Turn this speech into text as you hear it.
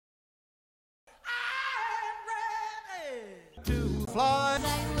fly.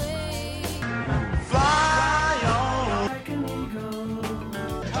 Fly on like an eagle.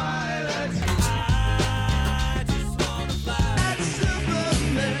 Pilots. I just wanna fly like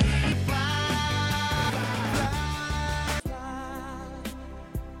Superman. Fly.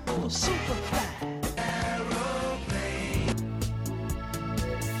 Oh, super fly. Aeroplane.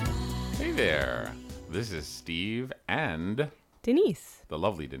 Hey there. This is Steve and Denise. the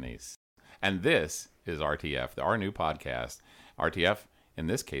lovely Denise. And this is RTF, our new podcast. RTF, in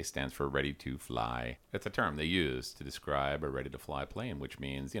this case, stands for Ready to Fly. It's a term they use to describe a ready-to-fly plane, which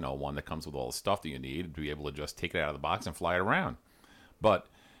means, one that comes with all the stuff that you need to be able to just take it out of the box and fly it around. But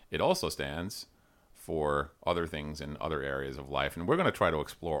it also stands for other things in other areas of life, and we're going to try to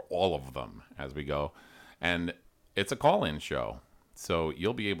explore all of them as we go. And it's a call-in show. So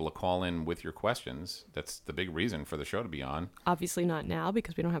you'll be able to call in with your questions. That's the big reason for the show to be on. Obviously not now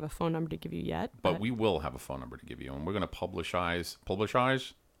because we don't have a phone number to give you yet. But we will have a phone number to give you. And we're going to publicize? We're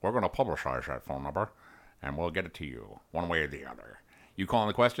going to publicize that phone number. And we'll get it to you one way or the other. You call in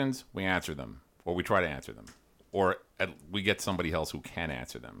the questions, we answer them. Or we try to answer them. Or we get somebody else who can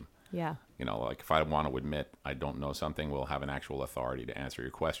answer them. Yeah. Like if I want to admit I don't know something, we'll have an actual authority to answer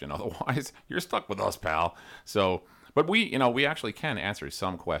your question. Otherwise, you're stuck with us, pal. So... But we actually can answer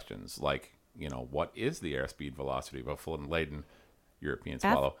some questions, like, what is the airspeed velocity of a full laden European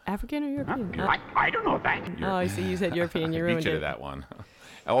swallow? African or European? I don't know that. Oh, I see. You said European. You ruined beat you it. to that one.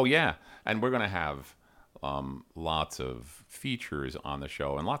 Oh, yeah. And we're going to have lots of features on the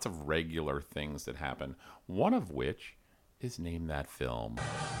show and lots of regular things that happen, one of which is Name That Film.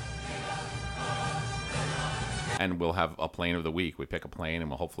 And we'll have a plane of the week. We pick a plane,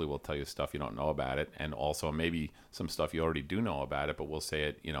 and hopefully we'll tell you stuff you don't know about it, and also maybe some stuff you already do know about it, but we'll say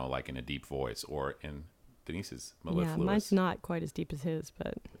it, like in a deep voice or in Denise's mellifluous. Yeah, mine's not quite as deep as his,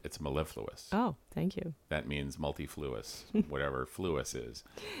 but... It's mellifluous. Oh, thank you. That means multifluous, whatever fluous is.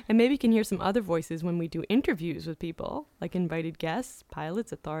 And maybe you can hear some other voices when we do interviews with people, like invited guests,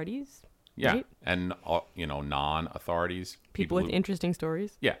 pilots, authorities. Yeah, right? And, non-authorities. People with interesting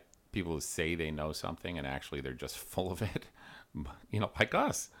stories. Yeah. People who say they know something and actually they're just full of it, like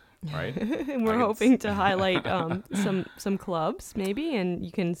us, right? And we're hoping to highlight some clubs maybe, and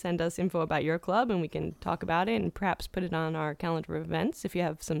you can send us info about your club and we can talk about it and perhaps put it on our calendar of events if you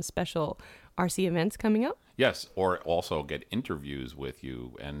have some special RC events coming up. Yes, or also get interviews with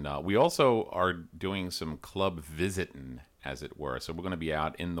you. And we also are doing some club visiting, as it were. So we're going to be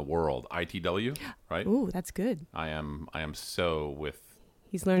out in the world. ITW, right? Ooh, that's good. I am so with...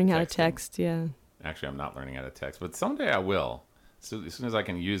 He's learning how to text, yeah. Actually, I'm not learning how to text, but someday I will. So as soon as I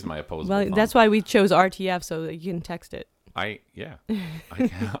can use my opposable Well, thumb. that's why we chose RTF, so that you can text it. I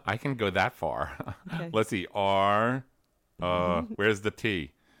can go that far. Okay. Let's see. R. Where's the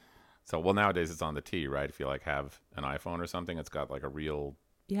T? So, nowadays it's on the T, right? If you have an iPhone or something, it's got like a real...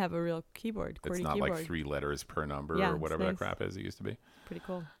 You have a real keyboard, QWERTY It's not keyboard. like 3 letters per number Yeah, or whatever it's that nice. crap is it used to be. Pretty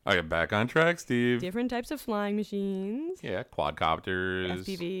cool. I get back on track, Steve. Different types of flying machines. Yeah, quadcopters.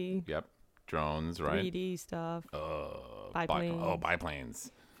 FPV. Yep. Drones, right? 3D stuff. Biplanes.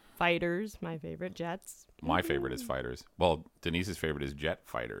 Biplanes. Fighters, my favorite. Jets. My favorite is fighters. Well, Denise's favorite is jet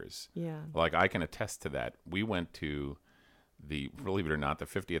fighters. Yeah. Like, I can attest to that. We went to believe it or not, the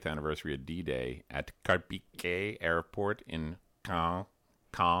 50th anniversary of D-Day at Carpiquet Airport in Caen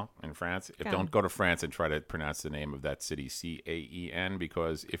in France. Don't go to France and try to pronounce the name of that city, Caen,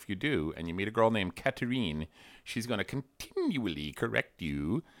 because if you do, and you meet a girl named Catherine, she's going to continually correct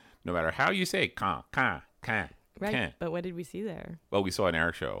you, no matter how you say Caen. Right, but what did we see there? Well, we saw an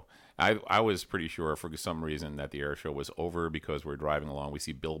air show. I was pretty sure for some reason that the air show was over because we're driving along. We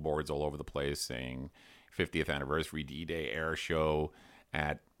see billboards all over the place saying 50th anniversary D-Day air show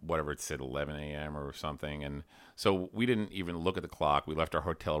at whatever it said, 11 a.m. or something. And so we didn't even look at the clock. We left our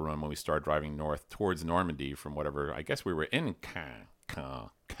hotel room when we started driving north towards Normandy from whatever. I guess we were in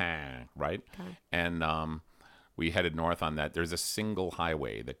Caen, right? Okay. And we headed north on that. There's a single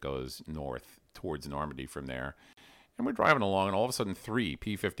highway that goes north towards Normandy from there. And we're driving along, and all of a sudden 3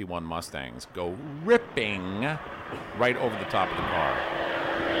 P-51 Mustangs go ripping right over the top of the car.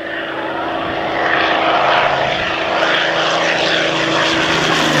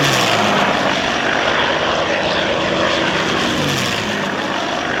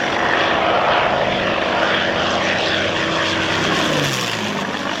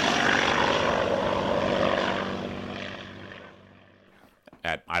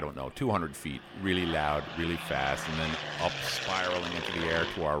 At, 200 feet, really loud, really fast, and then up spiraling into the air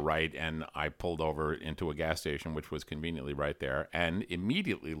to our right, and I pulled over into a gas station, which was conveniently right there, and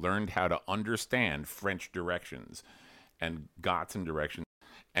immediately learned how to understand French directions and got some directions.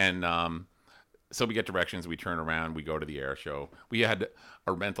 And So we get directions, we turn around, we go to the air show. We had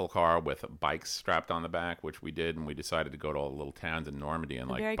a rental car with bikes strapped on the back, which we did, and we decided to go to all the little towns in Normandy and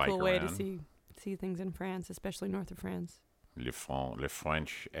A like very bike cool around. way to see things in France, especially north of France. Le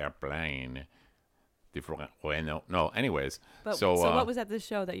French airplane. No. Anyways, But so what was at this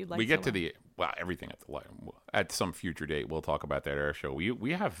show that you'd like? we get so to well? everything at some future date. We'll talk about that air show.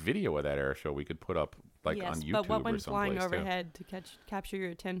 We have video of that air show. We could put up on YouTube but what or went flying someplace too. overhead to capture your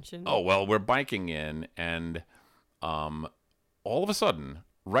attention? Oh well, we're biking in, and all of a sudden,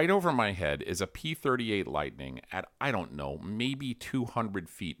 right over my head is a P-38 Lightning at, I don't know, maybe 200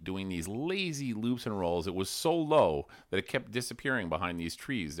 feet, doing these lazy loops and rolls. It was so low that it kept disappearing behind these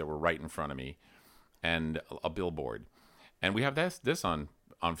trees that were right in front of me, and a billboard. And we have this on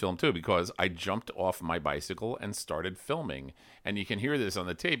film too, because I jumped off my bicycle and started filming. And you can hear this on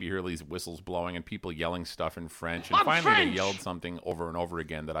the tape. You hear these whistles blowing and people yelling stuff in French. And finally they yelled something over and over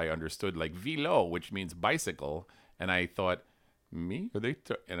again that I understood, like vélo, which means bicycle. And I thought, me? Are they?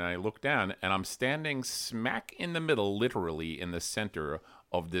 And I looked down, and I'm standing smack in the middle, literally in the center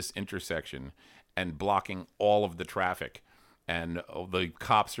of this intersection, and blocking all of the traffic. And the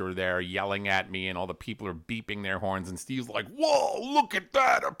cops are there yelling at me, and all the people are beeping their horns. And Steve's like, "Whoa, look at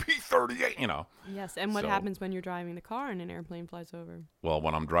that, a P-38!" You know. Yes, and what happens when you're driving the car and an airplane flies over? Well,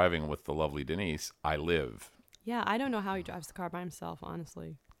 when I'm driving with the lovely Denise, I live. Yeah, I don't know how he drives the car by himself,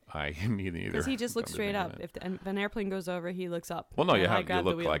 honestly. Me neither. Because he just looks straight up. If an airplane goes over, he looks up. Well, no, you grab the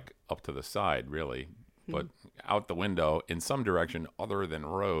look wheel. like up to the side, really, but out the window in some direction other than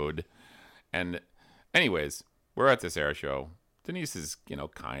road. And anyways, we're at this air show. Denise is,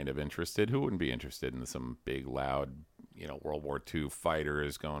 kind of interested. Who wouldn't be interested in some big, loud, World War II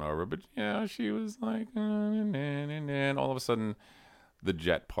fighters going over? But, she was like, and all of a sudden, the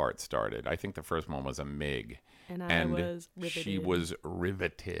jet part started. I think the first one was a MiG. And I was riveted. She was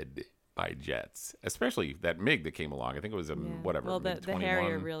riveted by jets, especially that MiG that came along. I think it was whatever. Well, the MiG-21.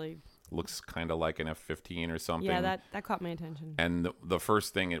 Harrier really Looks kind of like an F-15 or something. Yeah, that caught my attention. And the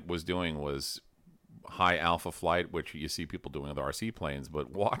first thing it was doing was high alpha flight, which you see people doing with RC planes,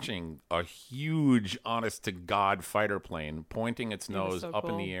 but watching a huge, honest to God fighter plane pointing its nose up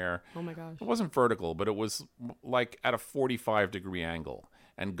in the air. Oh my gosh. It wasn't vertical, but it was like at a 45-degree angle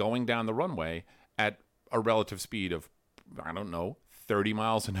and going down the runway at a relative speed of, I don't know, 30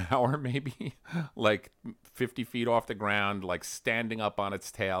 miles an hour, maybe, like 50 feet off the ground, like standing up on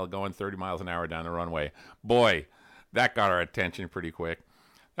its tail, going 30 miles an hour down the runway. Boy, that got our attention pretty quick.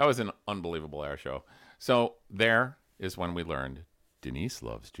 That was an unbelievable air show. So there is when we learned Denise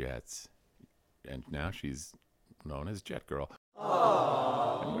loves jets. And now she's known as Jet Girl.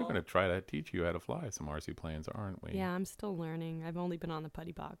 Aww. And we're going to try to teach you how to fly some RC planes, aren't we? Yeah, I'm still learning. I've only been on the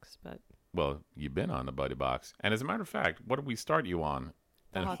putty box, but... Well, you've been on the Buddy Box. And as a matter of fact, what did we start you on?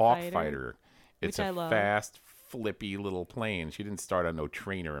 The Hawk Fighter. It's which I a love. fast, flippy little plane. She didn't start on no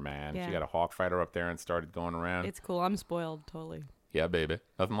trainer, man. Yeah. She got a Hawk Fighter up there and started going around. It's cool. I'm spoiled, totally. Yeah, baby.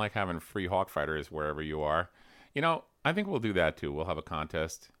 Nothing like having free Hawk Fighters wherever you are. You know, I think we'll do that too. We'll have a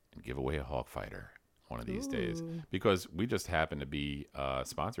contest and give away a Hawk Fighter one of these days. Because we just happen to be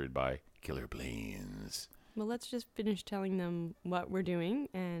sponsored by Killer Planes. Well, let's just finish telling them what we're doing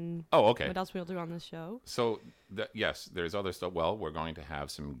and okay. what else we'll do on this show. So, yes, there's other stuff. Well, we're going to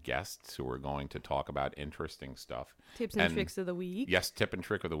have some guests who are going to talk about interesting stuff. Tips and tricks of the week. Yes, tip and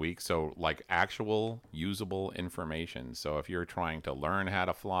trick of the week. So, like actual usable information. So, if you're trying to learn how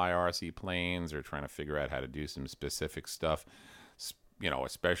to fly RC planes or trying to figure out how to do some specific stuff,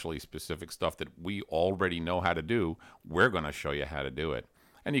 especially specific stuff that we already know how to do, we're going to show you how to do it.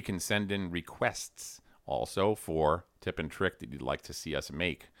 And you can send in requests also for tip and trick that you'd like to see us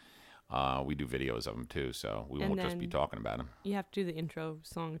make. We do videos of them too, so we won't just be talking about them. You have to do the intro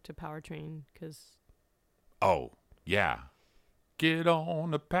song to Powertrain because... Oh, yeah. Get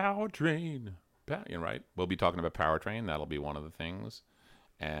on the powertrain. You're right. We'll be talking about Powertrain. That'll be one of the things.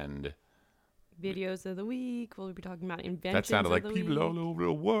 And... videos of the week. We'll be talking about inventions that sounded like of the people week. all over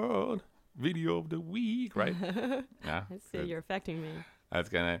the world. Video of the week, right? Yeah. You're affecting me. That's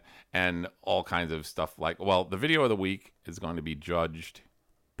gonna, and all kinds of stuff like, well, the video of the week is going to be judged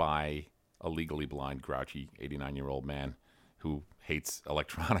by a legally blind, grouchy 89-year-old man who hates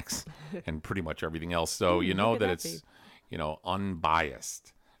electronics and pretty much everything else. So you know that it's,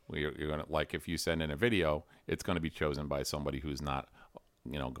 unbiased. You're gonna, like, if you send in a video, it's going to be chosen by somebody who's not,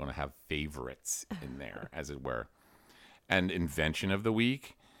 going to have favorites in there, as it were. And invention of the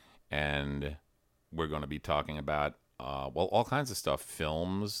week, and we're going to be talking about all kinds of stuff,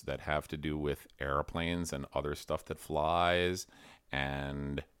 films that have to do with airplanes and other stuff that flies,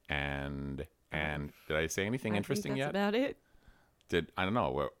 and did I say anything interesting think yet? That's about it. I don't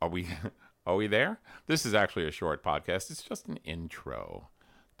know. Are we Are we there? This is actually a short podcast. It's just an intro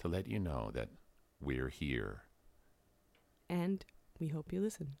to let you know that we're here. And we hope you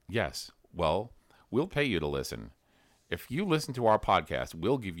listen. Yes. Well, we'll pay you to listen. If you listen to our podcast,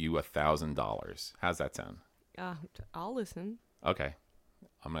 we'll give you $1,000. How's that sound? I'll listen. Okay.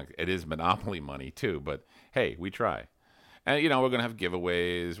 It is monopoly money too, but hey, we try. And, we're going to have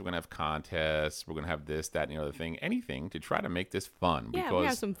giveaways. We're going to have contests. We're going to have this, that, and the other thing. Anything to try to make this fun. Yeah, we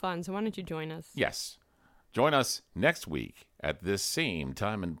have some fun. So why don't you join us? Yes. Join us next week at this same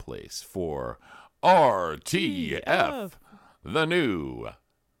time and place for RTF, the new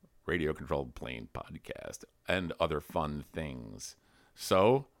radio-controlled plane podcast, and other fun things.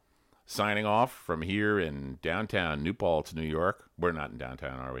 So, signing off from here in downtown New Paltz, New York. We're not in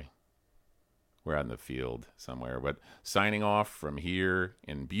downtown, are we? We're out in the field somewhere. But signing off from here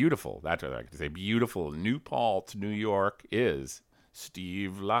in beautiful, that's what I could say, beautiful New Paltz, New York, is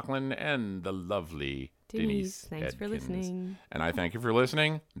Steve Lachlan and the lovely Denise Thanks for Edkins. listening. And I thank you for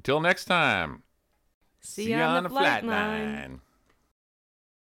listening. Until next time. See you on the flight line.